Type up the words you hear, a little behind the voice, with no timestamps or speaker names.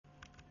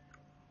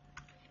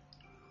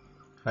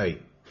Hi,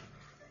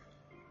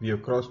 we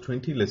have crossed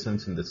 20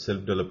 lessons in the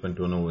Self-Development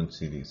 101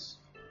 series.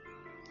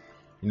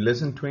 In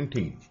lesson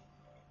 20,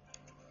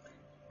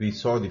 we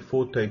saw the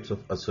 4 types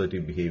of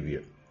assertive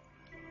behavior.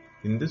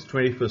 In this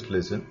 21st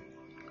lesson,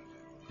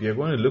 we are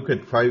going to look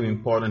at 5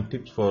 important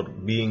tips for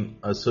being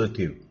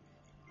assertive.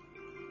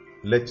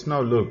 Let's now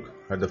look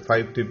at the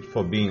 5 tips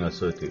for being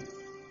assertive.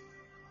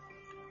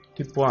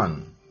 Tip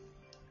 1.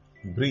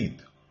 Breathe.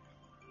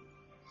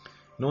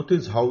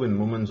 Notice how in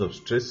moments of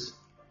stress,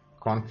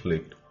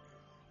 conflict,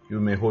 you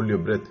may hold your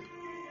breath.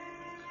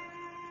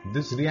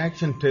 This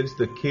reaction tells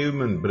the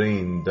caveman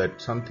brain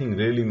that something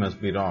really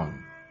must be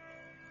wrong,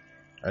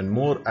 and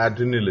more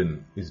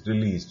adrenaline is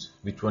released,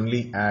 which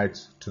only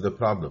adds to the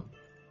problem.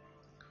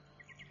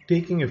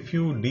 Taking a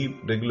few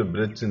deep regular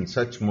breaths in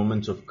such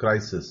moments of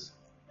crisis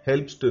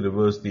helps to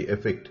reverse the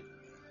effect,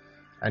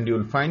 and you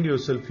will find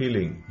yourself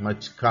feeling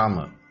much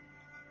calmer.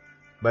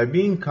 By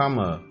being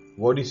calmer,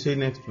 what you say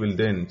next will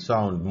then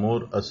sound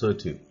more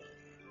assertive.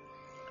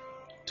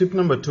 Tip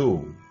number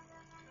 2.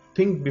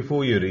 Think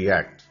before you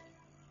react.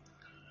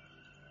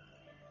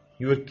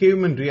 Your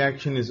caveman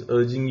reaction is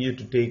urging you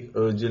to take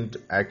urgent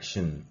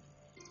action.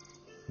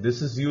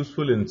 This is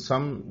useful in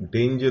some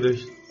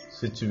dangerous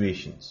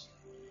situations.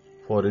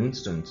 For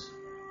instance,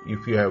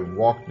 if you have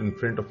walked in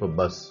front of a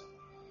bus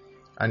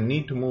and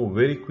need to move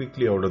very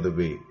quickly out of the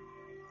way.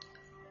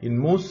 In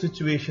most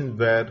situations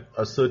where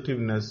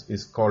assertiveness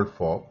is called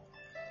for,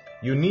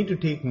 you need to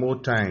take more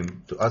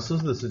time to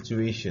assess the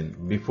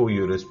situation before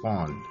you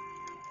respond.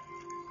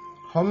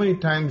 How many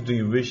times do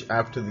you wish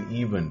after the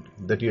event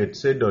that you had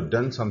said or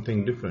done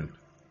something different?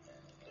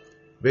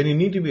 When you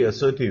need to be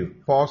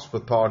assertive, pause for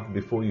thought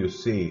before you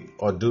say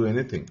or do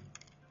anything.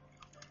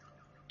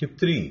 Tip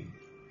 3.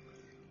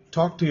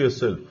 Talk to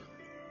yourself.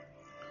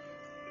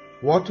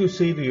 What you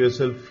say to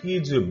yourself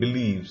feeds your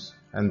beliefs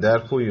and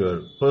therefore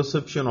your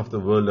perception of the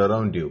world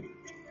around you.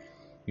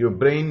 Your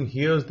brain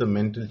hears the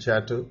mental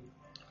chatter,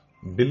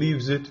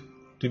 believes it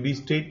to be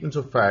statements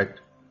of fact,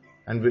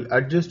 and will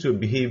adjust your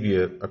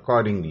behavior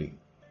accordingly.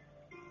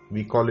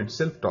 We call it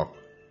self-talk.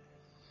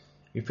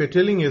 If you're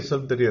telling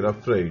yourself that you're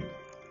afraid,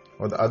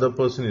 or the other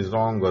person is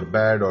wrong or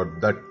bad, or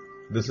that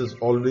this is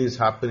always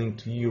happening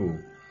to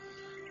you,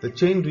 the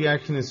chain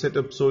reaction is set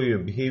up so your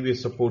behavior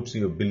supports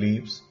your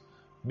beliefs,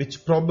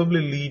 which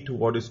probably lead to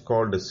what is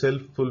called a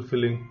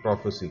self-fulfilling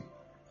prophecy.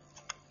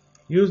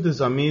 Use this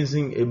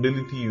amazing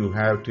ability you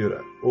have to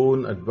your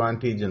own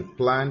advantage and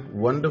plant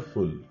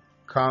wonderful,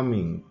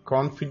 calming,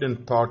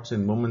 confident thoughts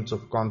in moments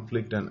of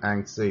conflict and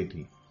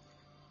anxiety.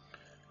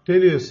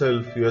 Tell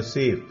yourself you are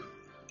safe.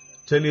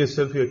 Tell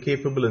yourself you are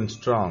capable and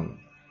strong.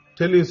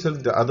 Tell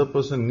yourself the other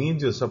person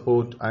needs your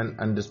support and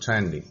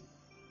understanding.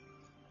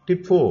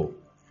 Tip 4.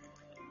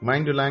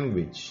 Mind your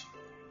language.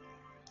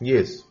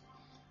 Yes,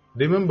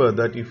 remember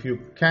that if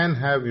you can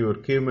have your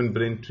caveman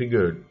brain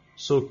triggered,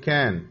 so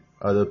can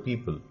other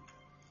people.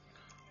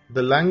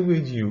 The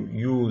language you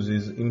use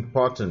is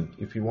important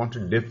if you want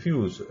to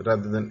diffuse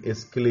rather than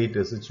escalate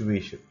a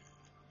situation.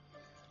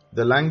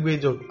 The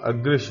language of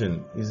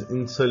aggression is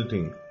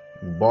insulting,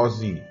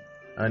 bossy,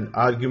 and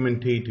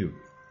argumentative,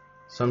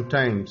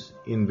 sometimes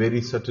in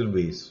very subtle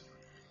ways.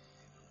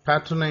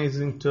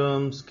 Patronizing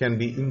terms can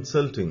be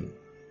insulting.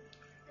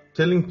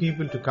 Telling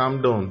people to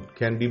calm down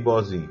can be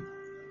bossy.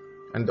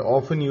 And the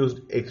often used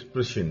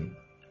expression,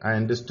 "I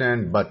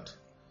understand but,"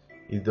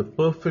 is the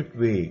perfect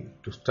way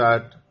to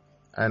start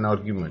an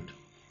argument.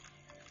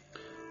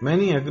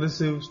 Many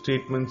aggressive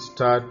statements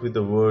start with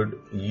the word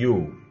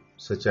you,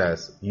 such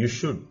as you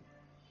should,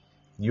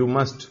 you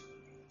must,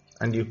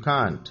 and you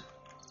can't.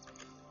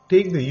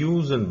 Take the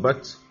yous and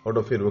buts out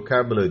of your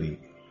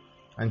vocabulary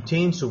and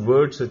change to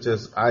words such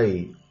as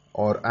I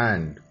or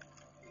and.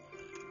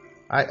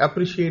 I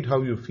appreciate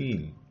how you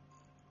feel,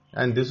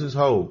 and this is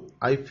how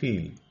I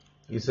feel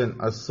is an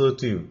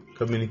assertive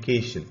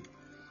communication.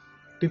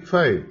 Tip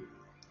 5.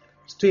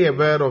 Stay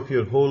aware of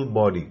your whole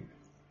body.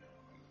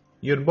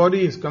 Your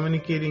body is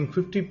communicating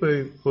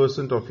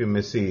 50% of your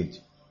message,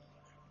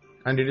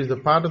 and it is the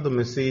part of the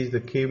message the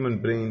caveman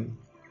brain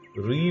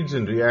reads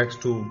and reacts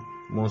to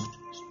most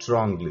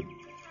strongly.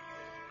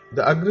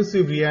 The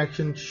aggressive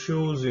reaction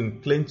shows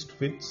in clenched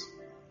fists,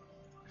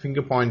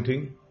 finger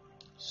pointing,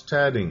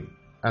 staring,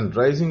 and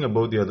rising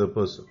above the other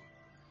person.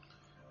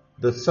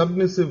 The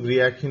submissive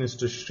reaction is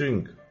to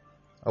shrink,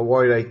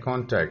 avoid eye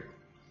contact,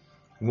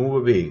 move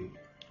away,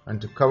 and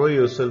to cover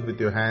yourself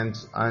with your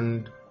hands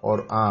and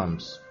or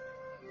arms.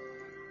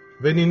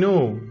 When you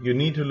know you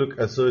need to look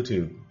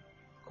assertive,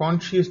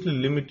 consciously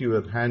limit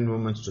your hand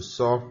movements to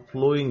soft,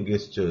 flowing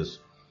gestures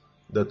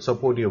that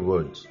support your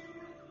words.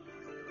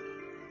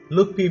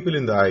 Look people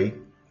in the eye,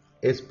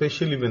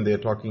 especially when they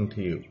are talking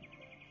to you.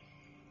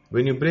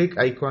 When you break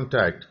eye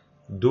contact,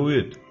 do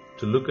it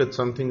to look at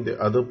something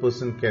the other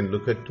person can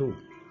look at too.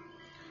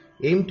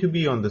 Aim to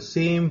be on the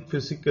same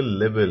physical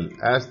level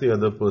as the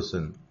other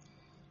person.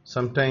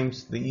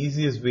 Sometimes the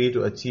easiest way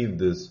to achieve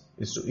this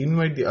is to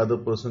invite the other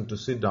person to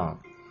sit down,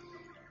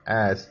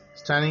 as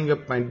standing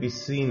up might be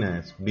seen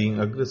as being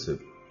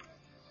aggressive.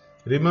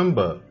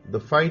 Remember, the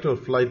fight or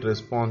flight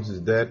response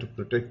is there to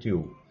protect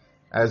you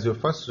as your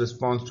first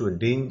response to a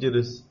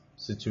dangerous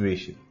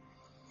situation.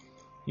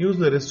 Use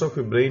the rest of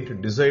your brain to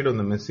decide on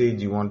the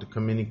message you want to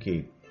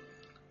communicate,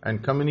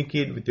 and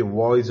communicate with your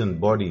voice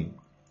and body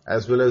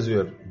as well as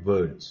your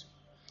words.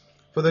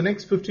 For the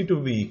next 52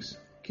 weeks,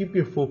 keep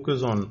your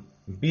focus on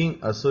being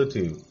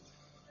assertive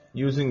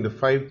using the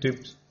 5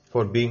 tips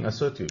for being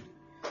assertive.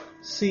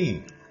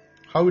 See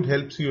how it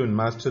helps you in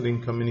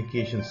mastering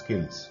communication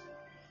skills.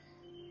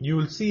 You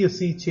will see a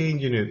sea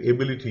change in your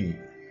ability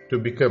to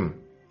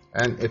become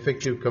an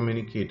effective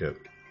communicator.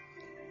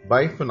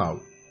 Bye for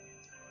now.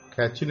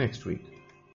 Catch you next week.